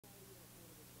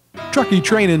Truckee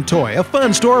Train and Toy, a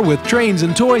fun store with trains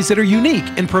and toys that are unique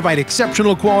and provide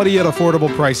exceptional quality at affordable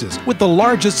prices. With the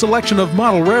largest selection of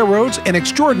model railroads and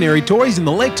extraordinary toys in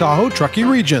the Lake Tahoe Truckee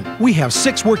region. We have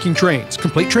 6 working trains,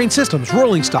 complete train systems,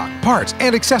 rolling stock, parts,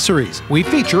 and accessories. We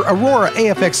feature Aurora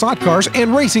AFX slot cars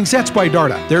and racing sets by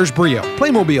Darda. There's Brio,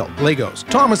 Playmobil, Legos,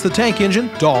 Thomas the Tank Engine,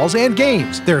 dolls, and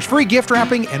games. There's free gift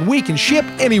wrapping, and we can ship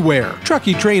anywhere.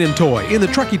 Truckee Train and Toy in the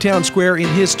Truckee Town Square in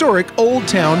historic Old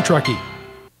Town Truckee.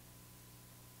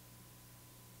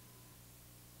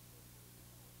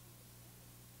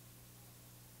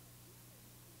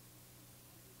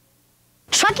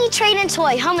 Truckee Train and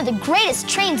Toy, home of the greatest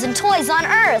trains and toys on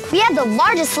Earth. We have the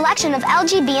largest selection of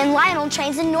LGB and Lionel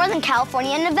trains in Northern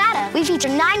California and Nevada. We feature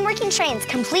 9 working trains,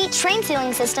 complete train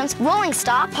sealing systems, rolling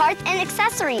stock, parts, and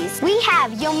accessories. We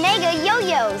have Yomega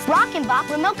yo-yos, Rokenbok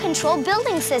remote control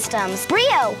building systems,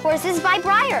 Brio, horses by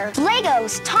Breyer,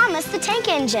 Legos, Thomas the Tank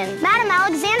Engine, Madame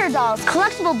Alexander dolls,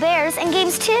 collectible bears, and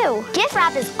games too. Gift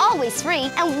wrap is always free,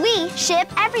 and we ship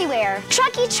everywhere.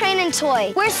 Truckee Train and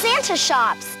Toy, where Santa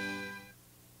shops.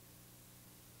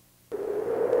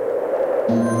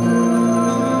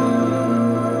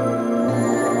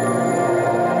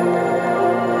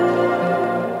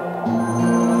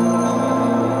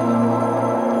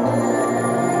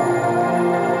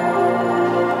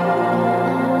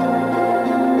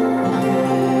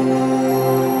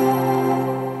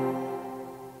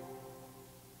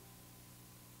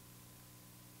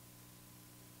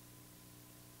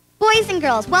 Boys and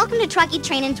girls, welcome to Truckee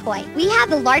Train and Toy. We have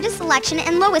the largest selection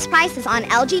and lowest prices on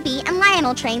LGB and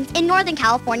Lionel trains in Northern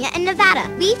California and Nevada.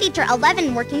 We feature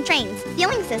 11 working trains,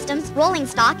 sealing systems, rolling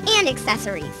stock, and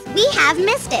accessories. We have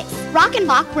Mistix,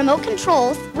 Rokenbok remote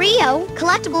controls, Brio,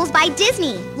 Collectibles by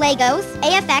Disney, Legos,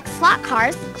 AFX slot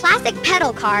cars, classic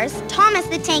pedal cars, Thomas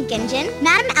the Tank Engine,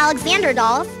 Madame Alexander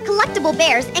dolls, collectible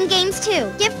bears, and games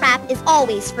too. Gift wrap is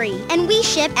always free, and we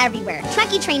ship everywhere.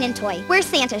 Truckee Train and Toy, where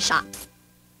Santa shops.